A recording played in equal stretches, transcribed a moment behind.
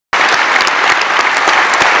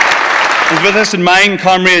And with this in mind,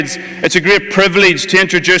 comrades, it's a great privilege to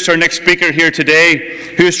introduce our next speaker here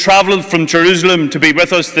today, who has travelled from Jerusalem to be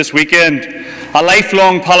with us this weekend. A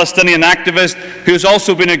lifelong Palestinian activist who has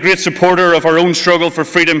also been a great supporter of our own struggle for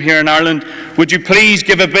freedom here in Ireland. Would you please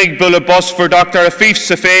give a big bull of bus for Dr.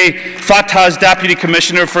 عفيف, Fatah's Deputy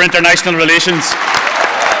Commissioner for International Relations.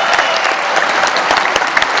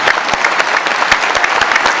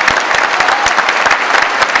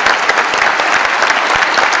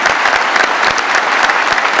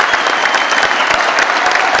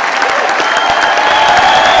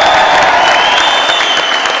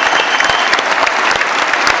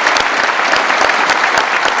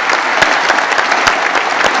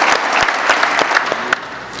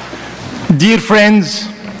 Dear friends,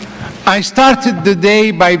 I started the day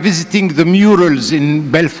by visiting the murals in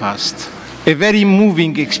Belfast, a very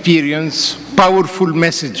moving experience, powerful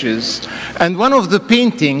messages, and one of the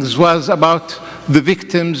paintings was about the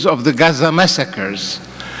victims of the Gaza massacres.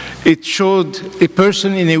 It showed a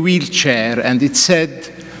person in a wheelchair, and it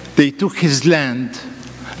said, they took his land,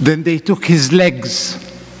 then they took his legs,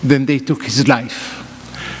 then they took his life.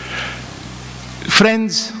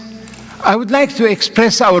 Friends, I would like to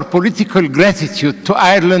express our political gratitude to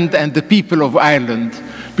Ireland and the people of Ireland,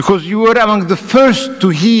 because you were among the first to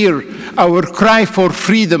hear our cry for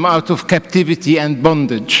freedom out of captivity and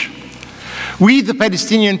bondage. We, the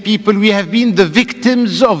Palestinian people, we have been the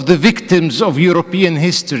victims of European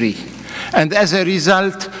history. And as a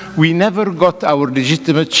result, we never got our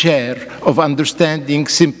legitimate share of understanding,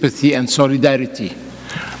 sympathy, and solidarity.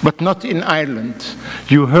 But not in Ireland.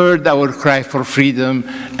 You heard our cry for freedom,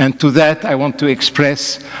 and to that I want to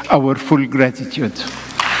express our full gratitude.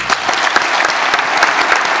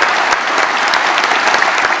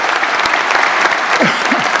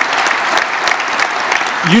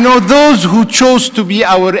 You know, those who chose to be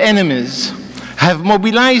our enemies have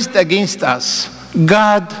mobilized against us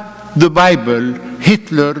God, the Bible,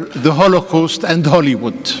 Hitler, the Holocaust, and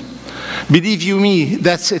Hollywood. Believe you me,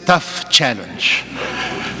 that's a tough challenge.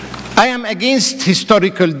 I am against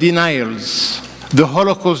historical denials. The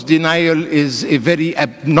Holocaust denial is a very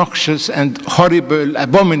obnoxious and horrible,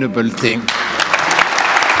 abominable thing.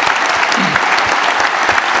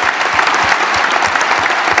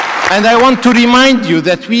 And I want to remind you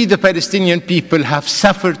that we, the Palestinian people, have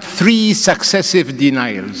suffered 3 successive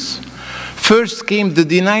denials. First came the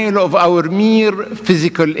denial of our mere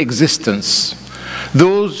physical existence.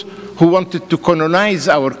 Those who wanted to colonize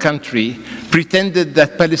our country pretended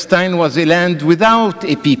that Palestine was a land without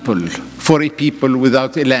a people, for a people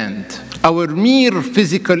without a land. Our mere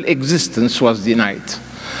physical existence was denied.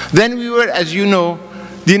 Then we were, as you know,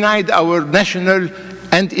 denied our national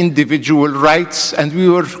and individual rights, and we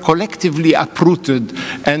were collectively uprooted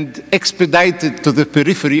and expedited to the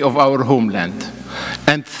periphery of our homeland.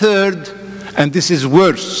 And third, and this is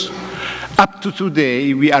worse, up to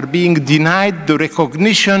today, we are being denied the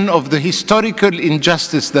recognition of the historical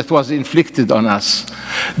injustice that was inflicted on us,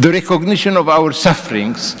 the recognition of our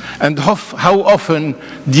sufferings, and how often,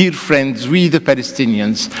 dear friends, we the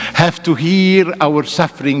Palestinians have to hear our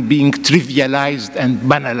suffering being trivialized and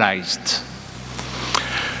banalized.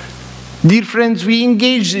 Dear friends, we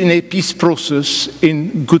engaged in a peace process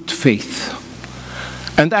in good faith.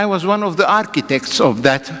 And I was one of the architects of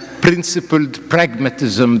that principled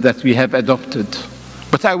pragmatism that we have adopted.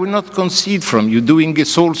 But I will not concede from you doing a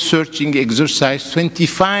soul-searching exercise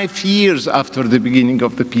 25 years after the beginning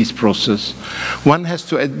of the peace process. One has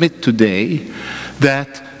to admit today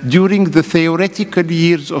that during the theoretical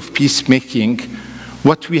years of peacemaking,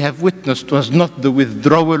 what we have witnessed was not the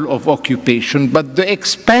withdrawal of occupation, but the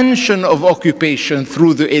expansion of occupation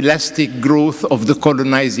through the elastic growth of the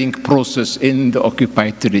colonizing process in the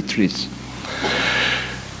occupied territories.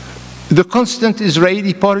 The constant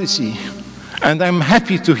Israeli policy, and I'm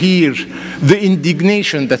happy to hear the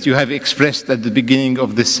indignation that you have expressed at the beginning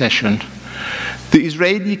of this session. The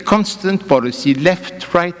Israeli constant policy,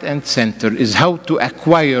 left, right, and center, is how to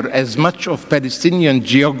acquire as much of Palestinian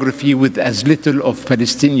geography with as little of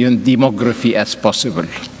Palestinian demography as possible.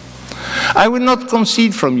 I will not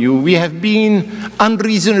concede from you, we have been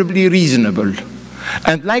unreasonably reasonable.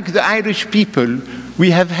 And like the Irish people,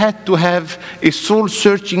 we have had to have a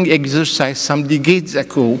soul-searching exercise some decades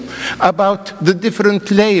ago about the different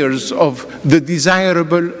layers of the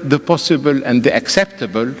desirable, the possible, and the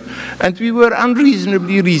acceptable. And we were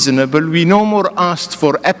unreasonably reasonable. We no more asked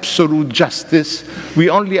for absolute justice. We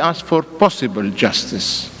only asked for possible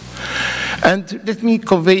justice. And let me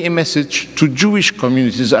convey a message to Jewish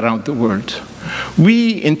communities around the world.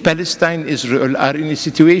 We in Palestine, Israel, are in a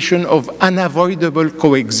situation of unavoidable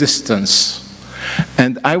coexistence.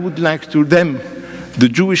 And I would like to them the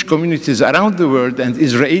Jewish communities around the world and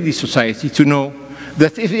Israeli society to know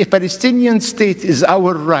that if a Palestinian state is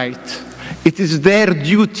our right, it is their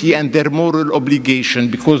duty and their moral obligation,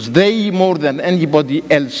 because they, more than anybody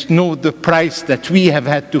else, know the price that we have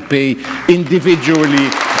had to pay individually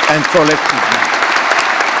and collectively.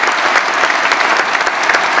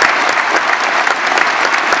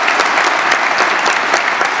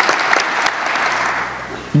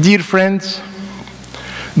 Dear friends,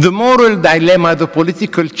 the moral dilemma, the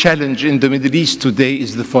political challenge in the Middle East today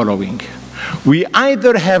is the following. We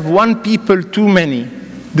either have one people too many,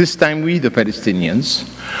 this time we the Palestinians,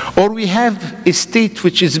 or we have a state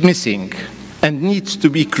which is missing and needs to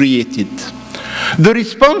be created. The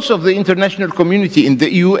response of the international community in the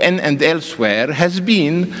UN and elsewhere has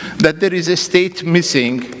been that there is a state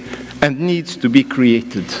missing and needs to be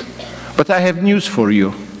created. But I have news for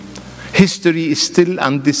you. History is still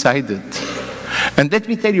undecided. And let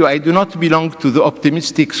me tell you, I do not belong to the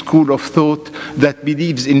optimistic school of thought that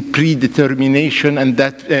believes in predetermination and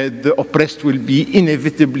that the oppressed will be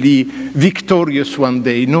inevitably victorious one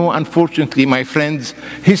day. No, unfortunately, my friends,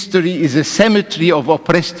 history is a cemetery of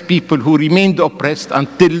oppressed people who remained oppressed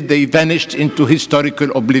until they vanished into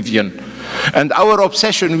historical oblivion. And our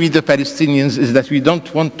obsession with the Palestinians is that we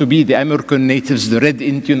don't want to be the American natives, the Red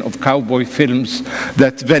Indian of cowboy films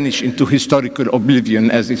that vanish into historical oblivion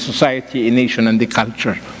as a society, a nation, and a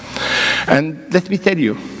culture. And let me tell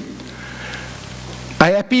you,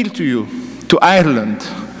 I appeal to you, to Ireland,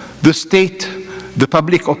 the state, the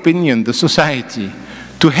public opinion, the society,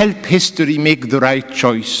 to help history make the right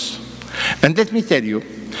choice. And let me tell you,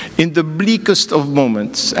 in the bleakest of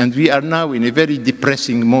moments, and we are now in a very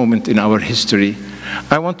depressing moment in our history,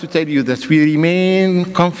 I want to tell you that we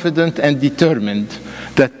remain confident and determined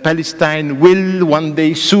that Palestine will one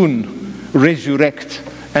day soon resurrect.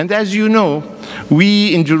 And as you know,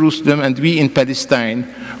 we in Jerusalem and we in Palestine,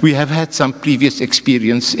 we have had some previous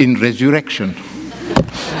experience in resurrection.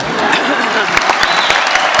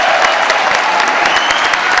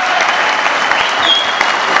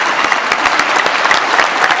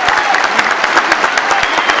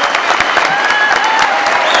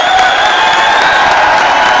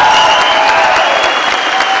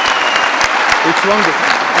 It's wonderful,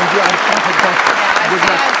 and you are fantastic. Good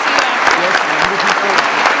luck. Yes, I'm looking forward.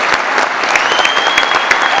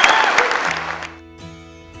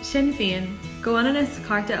 Sinn Féin, Goananus,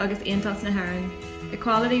 Carta agus Aontas na HÉireann,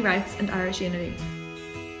 Equality, Rights and Irish Unity.